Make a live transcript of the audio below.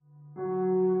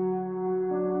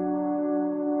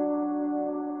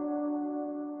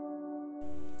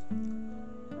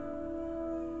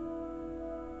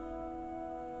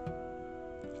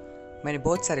मैंने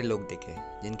बहुत सारे लोग देखे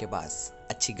जिनके पास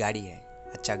अच्छी गाड़ी है,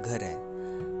 अच्छा घर है,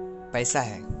 पैसा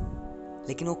है,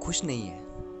 लेकिन वो खुश नहीं है।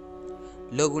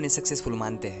 लोग उन्हें सक्सेसफुल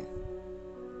मानते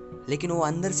हैं, लेकिन वो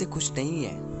अंदर से खुश नहीं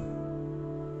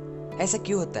है। ऐसा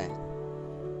क्यों होता है?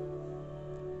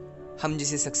 हम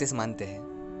जिसे सक्सेस मानते हैं,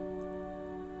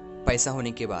 पैसा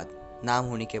होने के बाद, नाम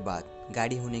होने के बाद,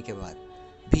 गाड़ी होने के बाद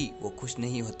भी वो खुश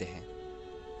नहीं होते हैं।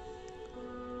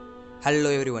 Hello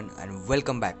everyone and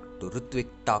welcome back to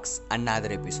Ritvik talks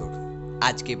another episode.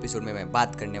 आज के एपिसोड में मैं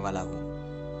बात करने वाला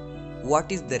हूँ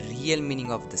what is the real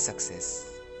meaning of the success.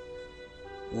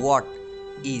 What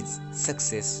is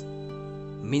success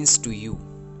means to you.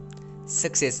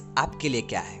 Success आपके लिए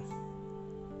क्या है?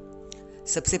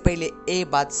 सबसे पहले ये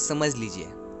बात समझ लीजिए,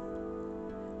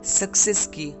 सक्सेस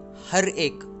की हर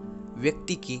एक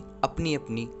व्यक्ति की अपनी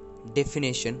अपनी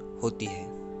डेफिनेशन होती है।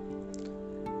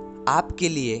 आपके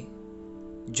लिए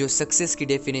जो सक्सेस की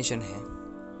डेफिनेशन है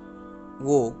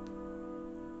वो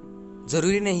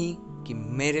जरूरी नहीं कि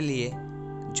मेरे लिए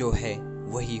जो है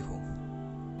वही हो।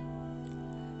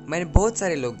 मैंने बहुत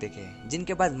सारे लोग देखे हैं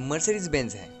जिनके पास मर्सिडीज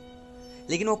बेंज है,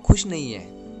 लेकिन वो खुश नहीं है।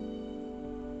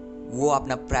 वो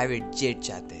अपना प्राइवेट जेट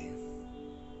चाहते हैं।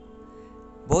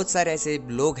 बहुत सारे ऐसे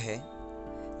लोग हैं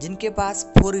जिनके पास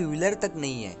 4 व्हीलर तक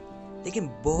नहीं है, लेकिन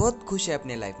बहुत खुश है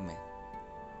अपने लाइफ में।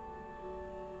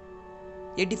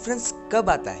 ये डिफरेंस कब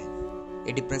आता है?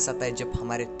 ये डिफरेंस आता है जब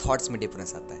हमारे थॉट्स में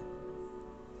डिफरेंस आता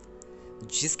है।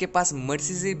 जिसके पास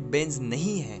मर्सिडीज बेंज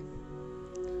नहीं है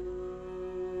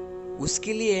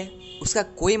उसके लिए उसका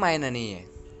कोई मायना नहीं है,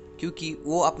 क्योंकि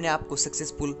वो अपने आप को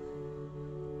सक्सेसफुल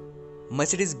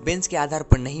मर्सिडीज बेंज के आधार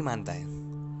पर नहीं मानता है।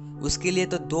 उसके लिए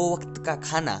तो 2 वक्त का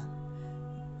खाना,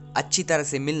 अच्छी तरह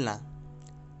से मिलना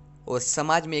और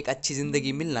समाज में एक अच्छी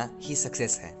जिंदगी मिलना ही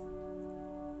सक्सेस है।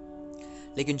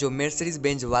 लेकिन जो मर्सिडीज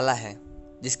बेंज वाला है,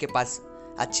 जिसके पास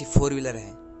अच्छी 4 व्हीलर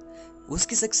है,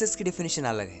 उसकी सक्सेस की डेफिनेशन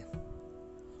अलग है।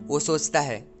 वो सोचता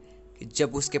है कि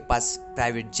जब उसके पास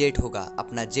प्राइवेट जेट होगा,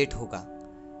 अपना जेट होगा,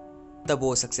 तब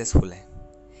वो सक्सेसफुल है।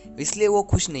 इसलिए वो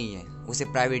खुश नहीं है। उसे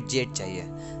प्राइवेट जेट चाहिए।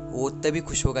 वो तभी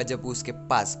खुश होगा जब उसके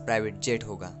पास प्राइवेट जेट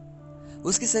होगा।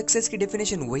 उसकी सक्सेस की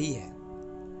डेफिनेशन वही है।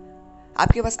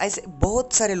 आपके पास ऐसे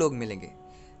बहुत सारे लोग मिलेंगे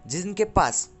जिनके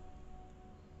पास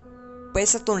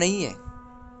पैसा तो नहीं है,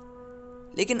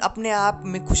 लेकिन अपने आप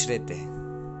में खुश रहते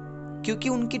हैं, क्योंकि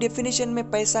उनकी डेफिनेशन में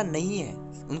पैसा नहीं है।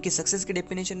 उनकी सक्सेस की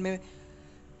डेफिनेशन में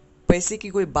पैसे की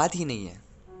कोई बात ही नहीं है।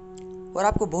 और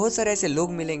आपको बहुत सारे ऐसे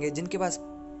लोग मिलेंगे जिनके पास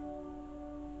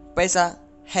पैसा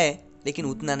है, लेकिन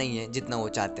उतना नहीं है जितना वो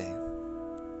चाहते हैं।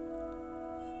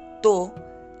 तो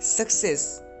सक्सेस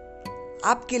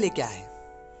आपके लिए क्या है?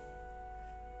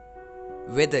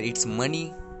 Whether it's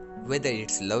money, whether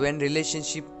it's love and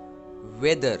relationship,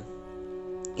 whether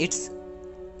it's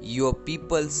your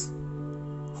peoples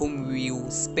whom you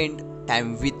spend time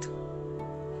with,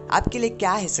 आपके लिए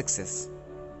क्या है सक्सेस?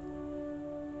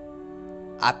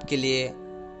 आपके लिए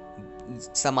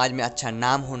समाज में अच्छा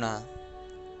नाम होना,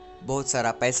 बहुत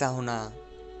सारा पैसा होना,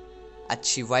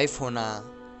 अच्छी वाइफ होना,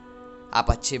 आप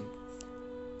अच्छे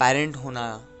पेरेंट होना,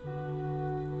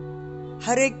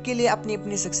 हर एक के लिए अपनी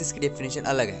अपनी सक्सेस की डेफिनेशन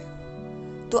अलग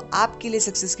है। तो आपके लिए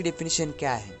सक्सेस की डेफिनेशन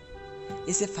क्या है,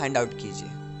 इसे फाइंड आउट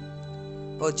कीजिए।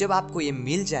 और जब आपको ये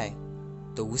मिल जाए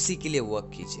तो उसी के लिए वर्क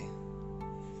कीजिए।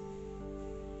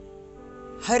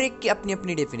 हर एक की अपनी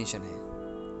अपनी डेफिनेशन है।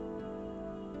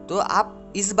 तो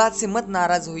आप इस बात से मत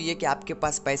नाराज होइए कि आपके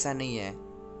पास पैसा नहीं है,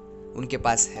 उनके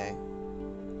पास है।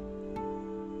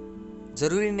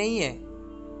 जरूरी नहीं है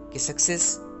कि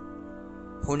सक्सेस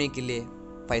होने के लिए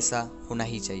पैसा होना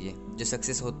ही चाहिए। जो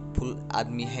सक्सेसफुल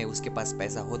आदमी है उसके पास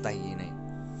पैसा होता ही नहीं।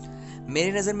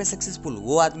 मेरी नज़र में सक्सेसफुल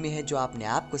वो आदमी है जो अपने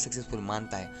आप को सक्सेसफुल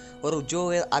मानता है, और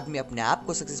जो आदमी अपने आप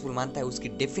को सक्सेसफुल मानता है उसकी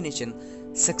डेफिनेशन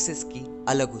सक्सेस की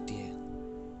अलग होती है।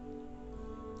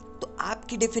 तो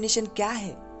आपकी डेफिनेशन क्या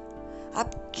है?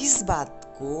 आप किस बात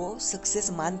को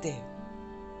सक्सेस मानते हैं?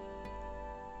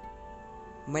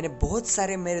 मैंने बहुत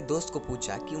सारे मेरे दोस्त को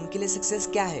पूछा कि उनके लिए सक्सेस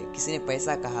क्या है। किसी ने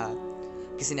पैसा कहा,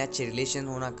 किसी ने अच्छे रिलेशन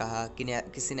होना कहा,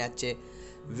 किसी ने अच्छे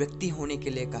व्यक्ति होने के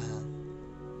लिए कहा।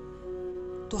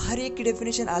 तो हर एक की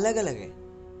डेफिनेशन अलग अलग है।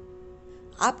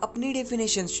 आप अपनी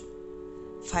डेफिनेशन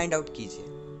फाइंड आउट कीजिए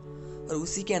और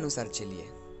उसी के अनुसार चलिए।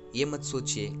 ये मत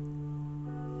सोचिए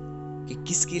कि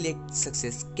किसके लिए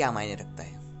सक्सेस क्या मायने रखता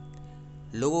है।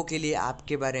 लोगों के लिए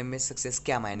आपके बारे में सक्सेस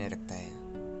क्या मायने रखता है।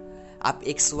 आप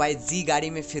XYZ गाड़ी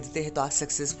में फिरते हैं तो आप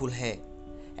सक्सेसफुल है,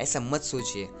 ऐसा मत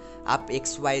सोचिए। आप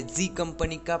XYZ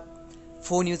कंपनी का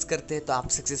फोन यूज करते हैं तो आप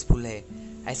सक्सेसफुल है,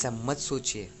 ऐसा मत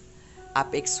सोचिए।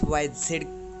 आप XYZ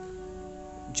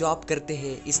जॉब करते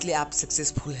हैं इसलिए आप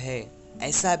सक्सेसफुल है,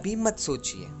 ऐसा भी मत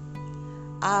सोचिए।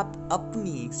 आप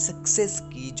अपनी सक्सेस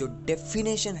की जो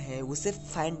डेफिनेशन है उसे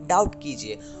फाइंड आउट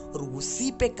कीजिए और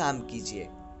उसी पे काम कीजिए।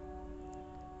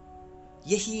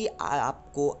 यही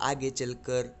आपको आगे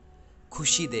चलकर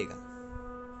खुशी देगा।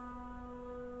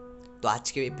 तो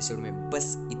आज के एपिसोड में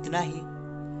बस इतना ही।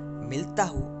 मिलता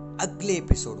हूं अगले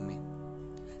एपिसोड में।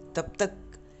 तब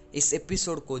तक इस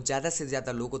एपिसोड को ज़्यादा से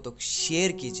ज़्यादा लोगों तक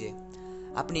शेयर कीजिए।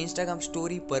 अपनी इंस्टाग्राम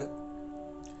स्टोरी पर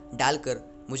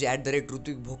डालकर मुझे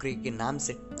 @ऋत्विक भोकरे के नाम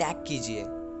से टैग कीजिए।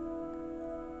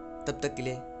 तब तक के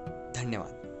लिए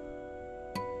धन्यवाद।